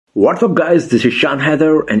What's up guys, this is Shan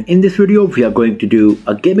Heather, and in this video we are going to do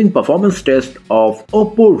a gaming performance test of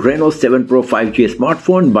OPPO Reno 7 Pro 5G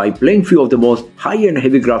smartphone by playing few of the most high-end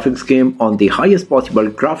heavy graphics game on the highest possible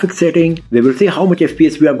graphics setting. We will see how much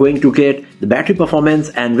FPS we are going to get, the battery performance,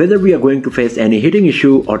 and whether we are going to face any heating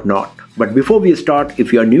issue or not. But before we start,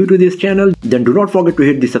 if you are new to this channel, then do not forget to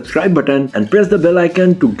hit the subscribe button and press the bell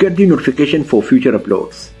icon to get the notification for future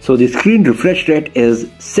uploads. So the screen refresh rate is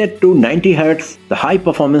set to 90 Hz, the high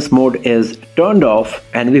performance mode is turned off,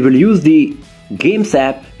 and we will use the Games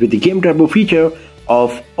app with the Game Turbo feature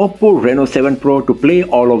of OPPO Reno 7 Pro to play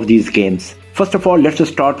all of these games. First of all, let's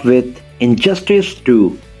start with Injustice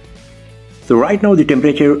 2. So right now the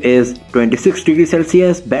temperature is 26 degrees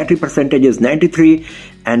Celsius, battery percentage is 93,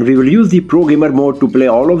 and we will use the Pro Gamer mode to play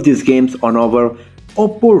all of these games on our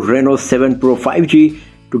OPPO Reno 7 Pro 5G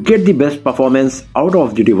to get the best performance out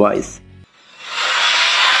of the device.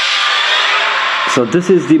 So this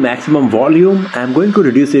is the maximum volume. I'm going to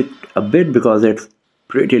reduce it a bit because it's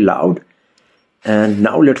pretty loud. And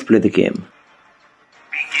now let's play the game.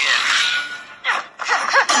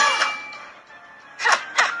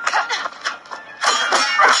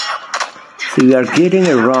 So we are getting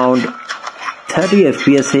around 30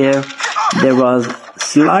 FPS here. There was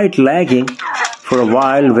slight lagging for a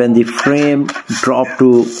while when the frame dropped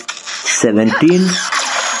to 17. Don't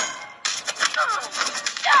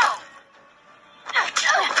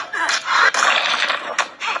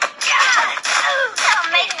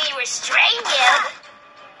make me restrain you.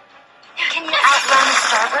 Can you outrun the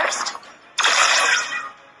starburst?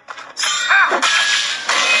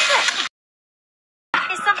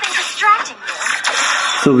 Is something distracting you?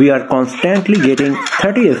 So we are constantly getting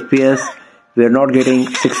 30 FPS. We are not getting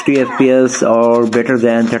 60 FPS or better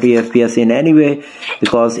than 30 FPS in any way,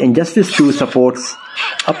 because Injustice 2 supports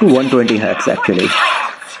up to 120 Hz actually.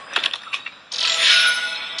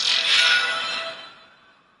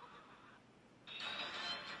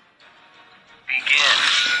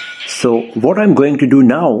 So what I'm going to do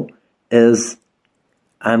now is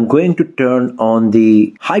I'm going to turn on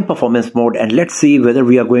the high performance mode, and let's see whether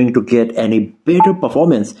we are going to get any better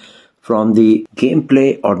performance from the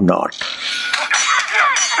gameplay or not.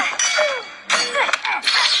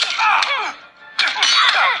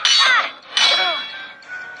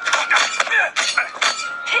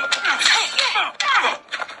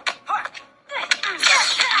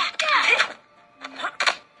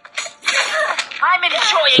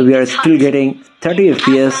 So we are still getting 30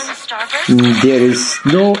 FPS. There is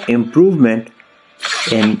no improvement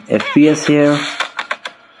in FPS here.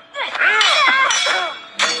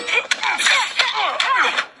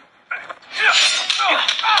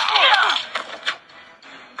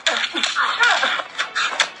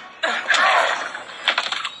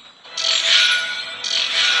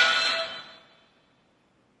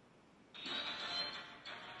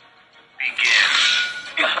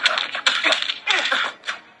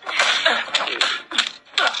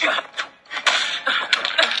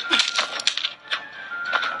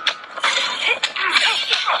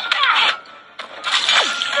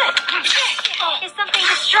 Is something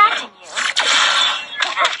distracting you? Now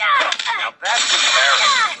that's embarrassing.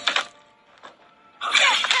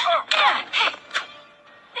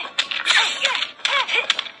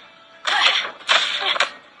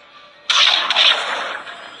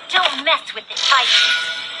 Don't mess with the Titan.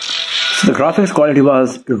 So the graphics quality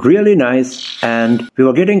was really nice, and we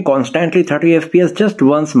were getting constantly 30 FPS. Just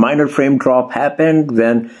once minor frame drop happened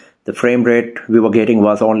when the frame rate we were getting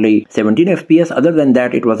was only 17 FPS. Other than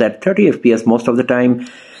that, it was at 30 FPS most of the time.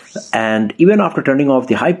 And even after turning off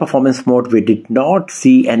the high performance mode, we did not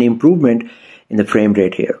see any improvement in the frame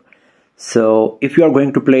rate here. So if you are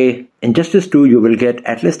going to play Injustice 2, you will get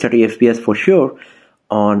at least 30 FPS for sure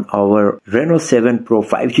on our Reno 7 Pro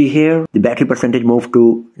 5G here. The battery percentage moved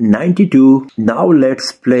to 92. Now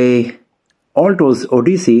let's play Alto's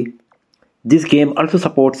Odyssey. This game also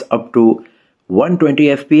supports up to 120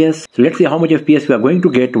 FPS. So let's see how much FPS we are going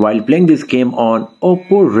to get while playing this game on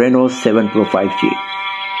OPPO Reno 7 Pro 5G.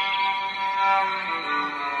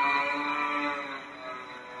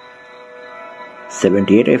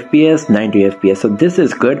 .78 FPS, 90 FPS. So this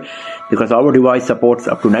is good because our device supports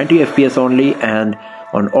up to 90 FPS only, and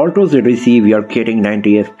on Alto's Odyssey we are getting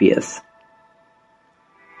 90 FPS.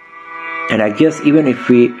 And I guess even if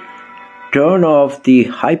we turn off the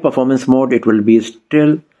high performance mode, it will be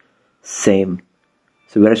still same.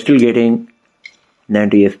 So we are still getting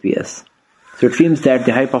 90 FPS. So it seems that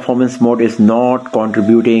the high performance mode is not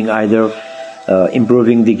contributing either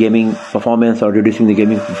improving the gaming performance or reducing the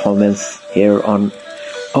gaming performance here on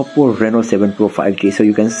OPPO Reno 7 Pro 5G. So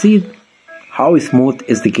you can see how smooth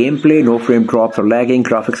is the gameplay, no frame drops or lagging,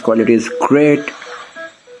 graphics quality is great.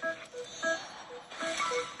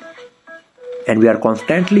 And we are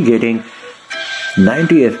constantly getting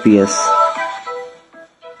 90 FPS.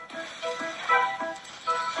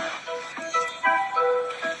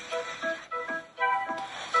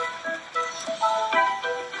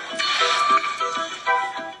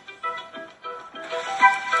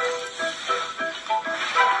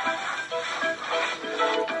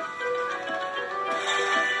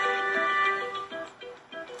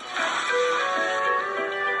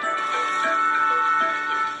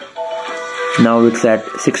 Now it's at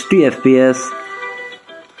 60 FPS,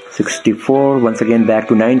 64, once again back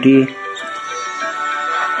to 90,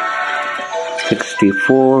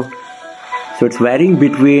 64. So it's varying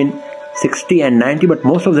between 60 and 90, but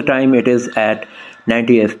most of the time it is at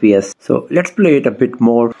 90 FPS. So let's play it a bit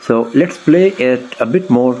more. So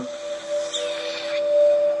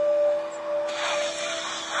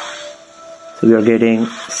we are getting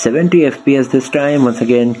 70 FPS this time, once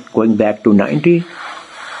again going back to 90.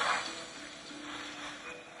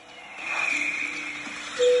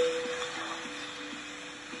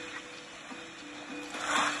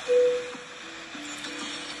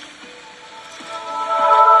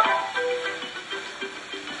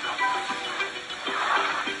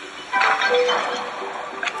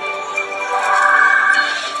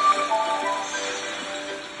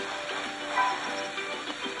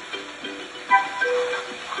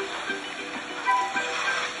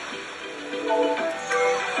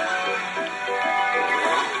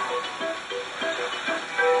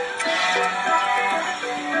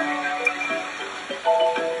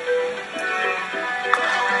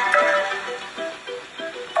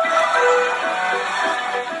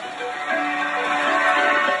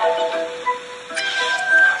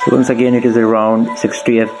 So once again it is around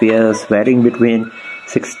 60 FPS, varying between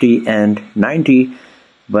 60 and 90,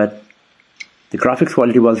 but the graphics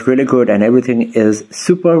quality was really good and everything is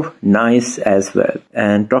super nice as well.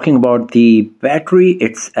 And talking about the battery,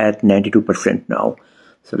 it's at 92% now.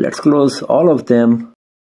 So let's close all of them.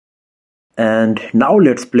 And now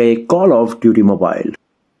let's play Call of Duty Mobile.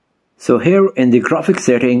 So here in the graphics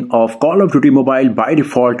setting of Call of Duty Mobile, by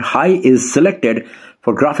default high is selected.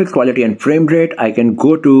 For graphics quality and frame rate, I can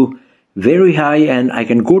go to very high and I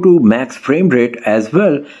can go to max frame rate as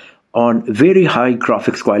well on very high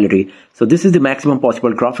graphics quality. So this is the maximum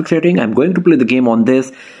possible graphics setting. I'm going to play the game on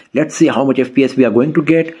this. Let's see how much FPS we are going to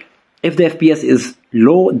get. If the FPS is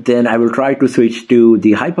low, then I will try to switch to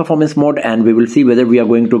the high performance mode and we will see whether we are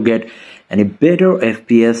going to get any better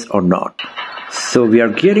FPS or not. So we are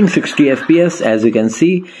getting 60 FPS as you can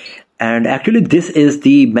see, and actually this is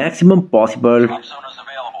the maximum possible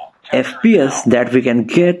FPS that we can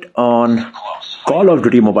get on Call of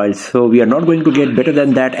Duty Mobile. So we are not going to get better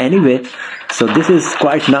than that anyway. So this is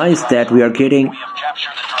quite nice that we are getting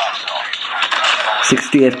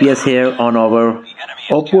 60 FPS here on our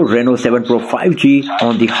OPPO Reno 7 Pro 5G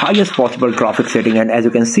on the highest possible graphics setting. And as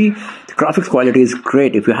you can see, the graphics quality is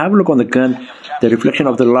great. If you have a look on the gun, the reflection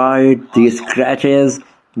of the light, the scratches,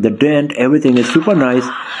 the dent, everything is super nice,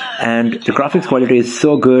 and the graphics quality is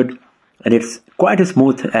so good, and it's quite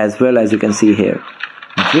smooth as well, as you can see here.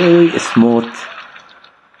 Very smooth.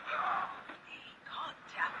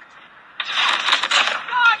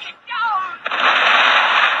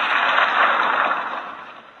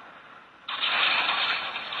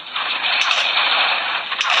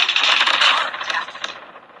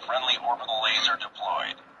 Friendly orbital laser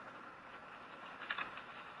deployed.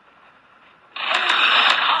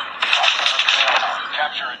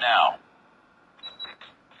 Capture it now.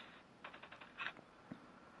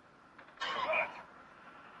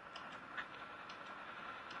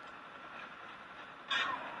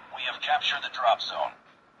 We have captured the drop zone.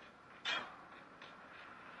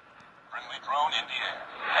 Friendly drone in the air.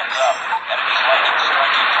 Heads up. Enemy's lightning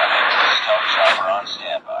strike incoming. Stealth chopper on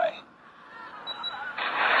standby.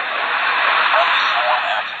 Friendly swarm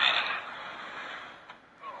activated.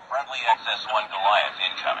 Friendly XS-1 Goliath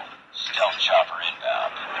incoming. Stealth chopper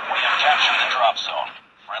inbound. We have captured the drop zone.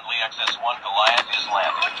 Friendly XS-1 Goliath is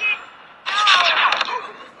landing.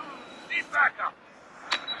 Need backup.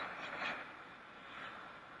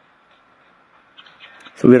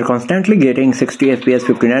 So we are constantly getting 60 FPS,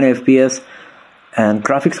 59 FPS, and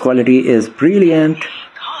graphics quality is brilliant.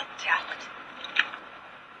 Contact.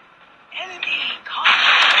 Enemy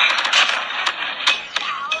contact.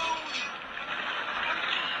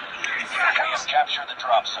 We have captured the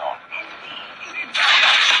drop zone.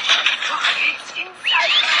 Targets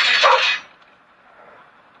inside.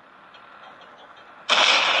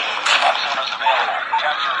 Drop zone is available.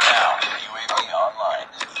 Capture it now. UAV online.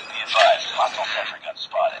 Be advised, hostile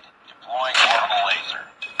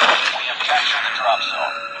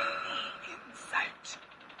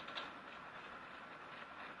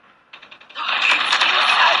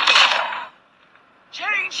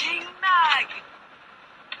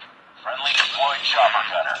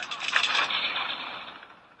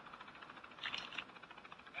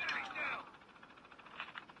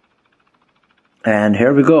And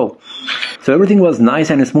here we go. So everything was nice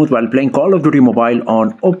and smooth while playing Call of Duty Mobile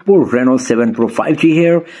on OPPO Reno 7 Pro 5G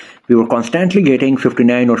here. We were constantly getting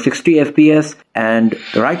 59 or 60 FPS, and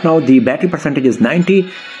right now the battery percentage is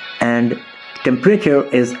 90 and temperature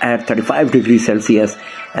is at 35 degrees Celsius,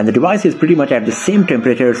 and the device is pretty much at the same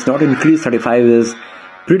temperature. It's not increased. 35 is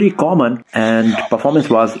pretty common, and performance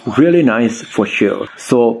was really nice for sure.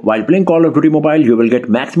 So while playing Call of Duty Mobile, you will get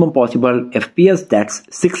maximum possible FPS, that's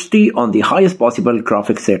 60 on the highest possible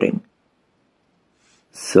graphics setting.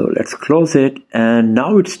 So let's close it, and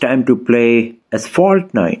now it's time to play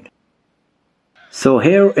Asphalt 9. So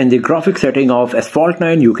here in the graphics setting of Asphalt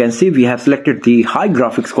 9, you can see we have selected the high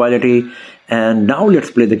graphics quality, and now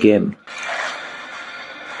let's play the game.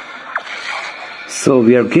 So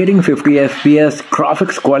we are getting 50 FPS,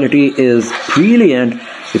 graphics quality is brilliant.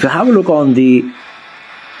 If you have a look on the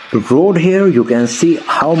road here, you can see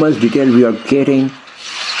how much detail we are getting.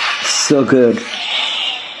 So good.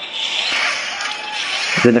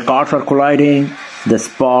 When the cars are colliding, the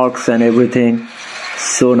sparks and everything,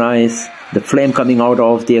 so nice. The flame coming out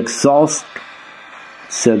of the exhaust,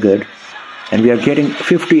 so good. And we are getting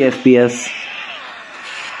 50 FPS.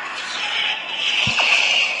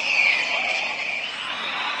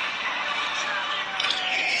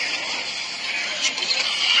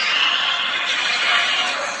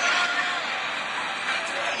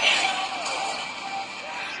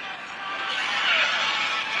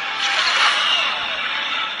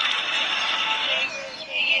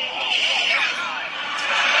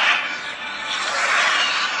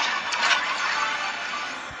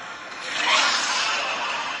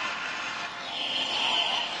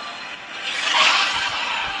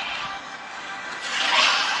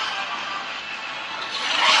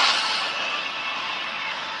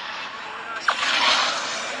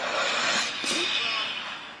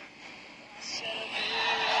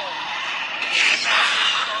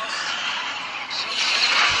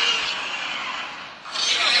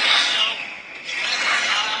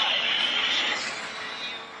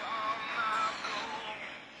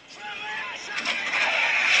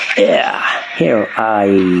 Yeah, here I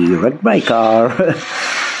wrecked my car.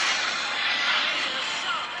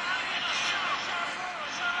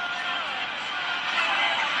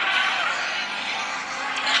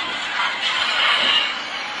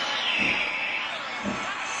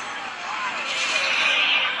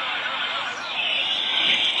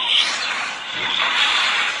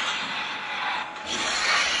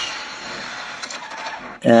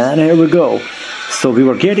 And here we go. So we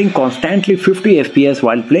were getting constantly 50 FPS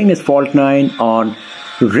while playing Asphalt 9 on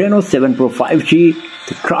Reno 7 Pro 5G.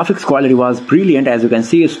 The graphics quality was brilliant, as you can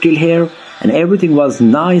see it's still here, and everything was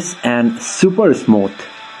nice and super smooth.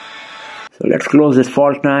 So let's close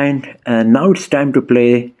Asphalt 9, and now it's time to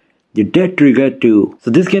play the Dead Trigger 2.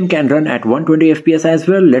 So this game can run at 120 FPS as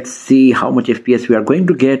well. Let's see how much FPS we are going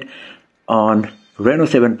to get on Reno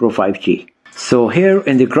 7 Pro 5G. So here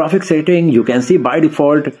in the graphics setting, you can see by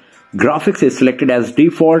default graphics is selected as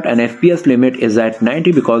default and FPS limit is at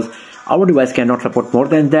 90 because our device cannot support more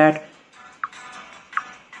than that.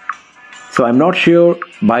 So I'm not sure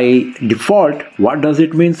by default what does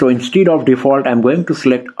it mean. So instead of default, I'm going to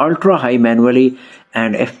select ultra high manually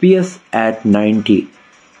and FPS at 90.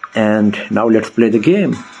 And now let's play the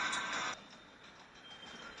game.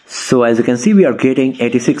 So as you can see, we are getting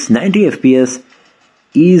 86-90 FPS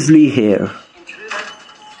easily here.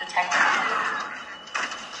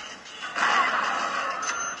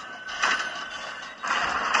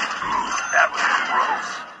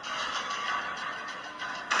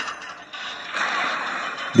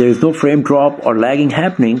 There is no frame drop or lagging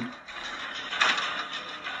happening,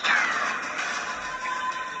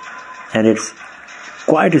 and it's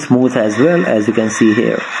quite smooth as well, as you can see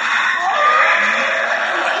here.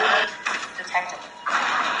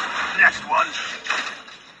 Next one.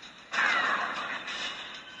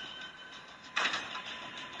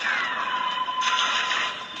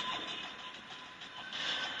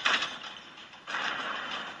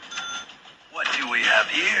 What do we have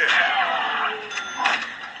here?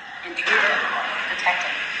 Intruder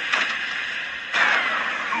detected.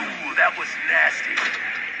 Ooh, that was nasty.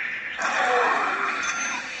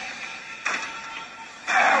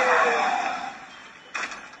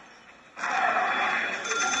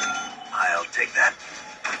 I'll take that.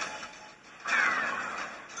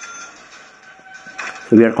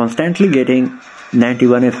 So we are constantly getting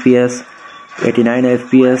 91 FPS, 89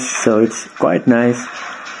 FPS, so it's quite nice.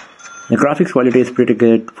 The graphics quality is pretty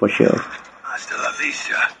good for sure. I still have these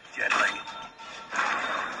jetling.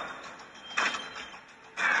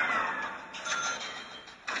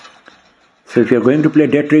 So if you're going to play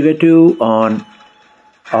Dead Trigger 2 on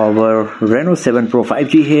our Reno 7 Pro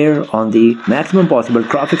 5G here on the maximum possible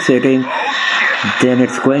graphics setting, then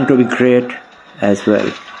it's going to be great as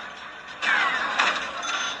well.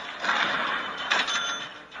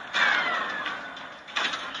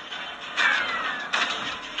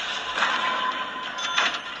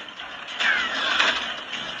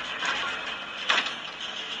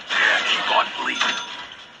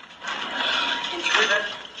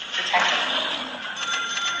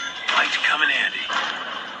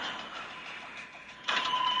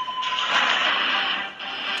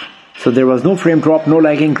 So there was no frame drop, no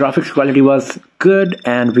lagging, graphics quality was good,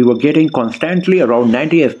 and we were getting constantly around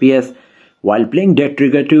 90 FPS while playing Dead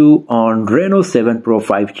Trigger 2 on Reno 7 Pro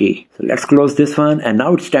 5G. So let's close this one, and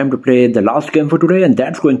now it's time to play the last game for today, and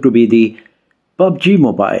that's going to be the PUBG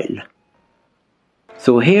Mobile.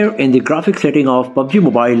 So here in the graphics setting of PUBG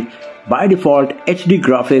Mobile, by default HD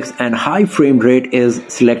graphics and high frame rate is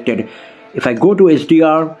selected. If I go to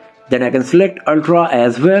HDR, then I can select Ultra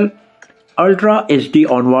as well. Ultra HD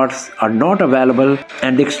onwards are not available,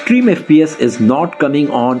 and the extreme FPS is not coming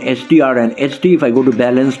on HDR and HD. If I go to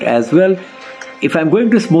balanced as well, if I'm going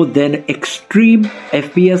to smooth, then extreme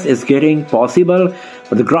FPS is getting possible,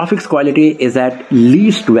 but the graphics quality is at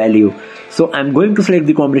least value. So I'm going to select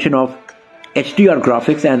the combination of HDR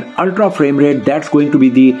graphics and ultra frame rate. That's going to be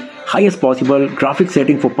the highest possible graphics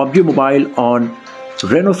setting for PUBG Mobile on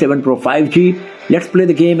Reno 7 Pro 5G. Let's play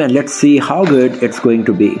the game and let's see how good it's going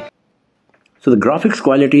to be. So the graphics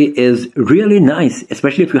quality is really nice,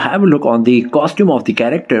 especially if you have a look on the costume of the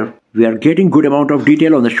character. We are getting good amount of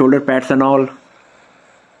detail on the shoulder pads and all.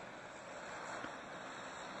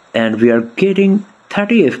 And we are getting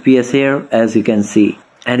 30 FPS here, as you can see.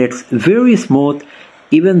 And it's very smooth,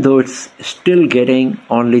 even though it's still getting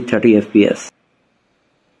only 30 FPS.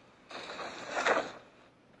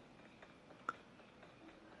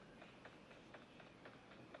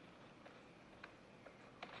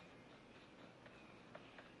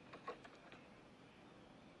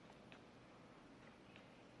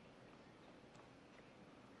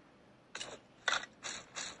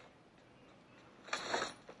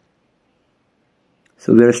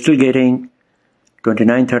 So we are still getting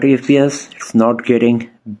 29-30 FPS. It's not getting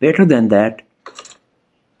better than that.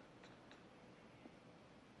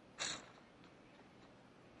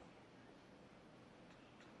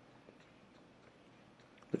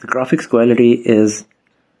 But the graphics quality is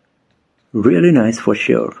really nice for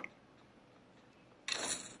sure.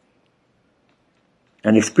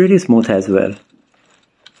 And it's pretty smooth as well.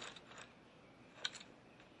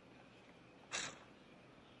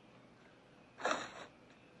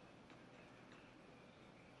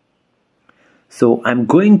 So I'm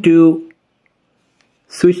going to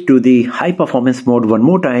switch to the high performance mode one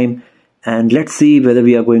more time, and let's see whether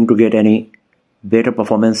we are going to get any better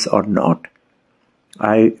performance or not.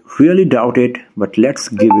 I really doubt it, but let's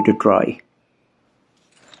give it a try.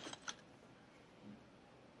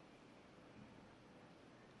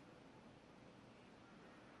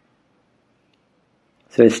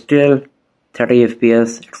 So it's still 30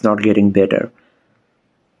 FPS, it's not getting better.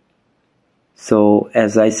 So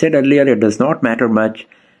as I said earlier, it does not matter much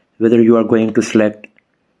whether you are going to select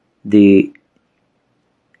the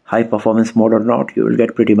high performance mode or not. You will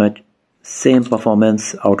get pretty much same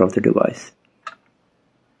performance out of the device.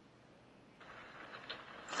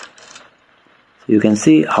 So you can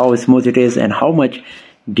see how smooth it is and how much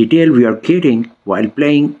detail we are getting while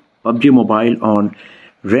playing PUBG Mobile on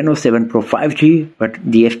Reno 7 Pro 5G, but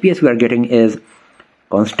the FPS we are getting is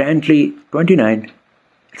constantly 29.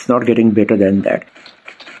 It's not getting better than that.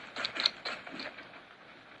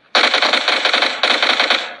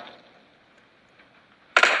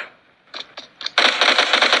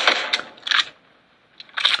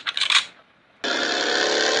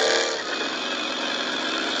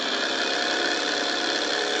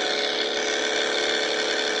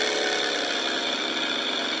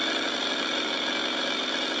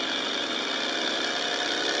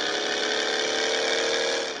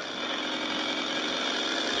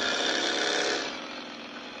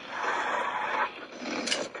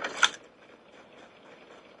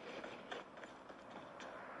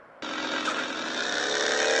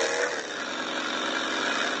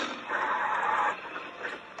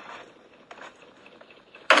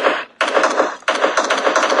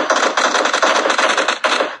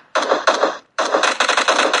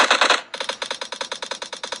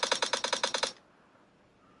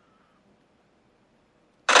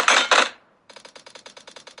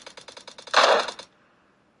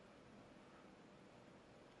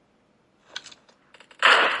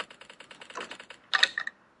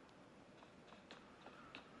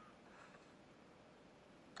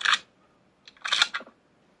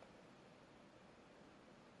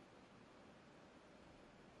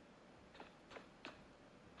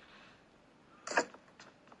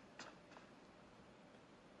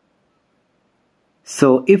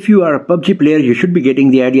 So if you are a PUBG player, you should be getting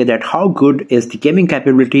the idea that how good is the gaming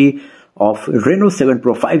capability of Reno 7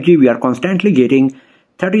 Pro 5G. We are constantly getting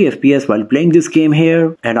 30 FPS while playing this game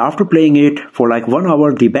here, and after playing it for like 1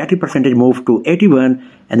 hour, the battery percentage moved to 81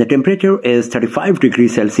 and the temperature is 35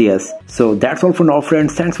 degrees Celsius. So that's all for now,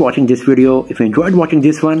 friends. Thanks for watching this video. If you enjoyed watching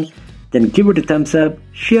this one, then give it a thumbs up,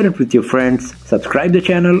 share it with your friends, subscribe the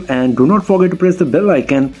channel, and do not forget to press the bell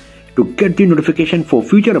icon to get the notification for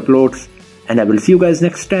future uploads. And I will see you guys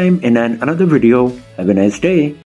next time in another video. Have a nice day.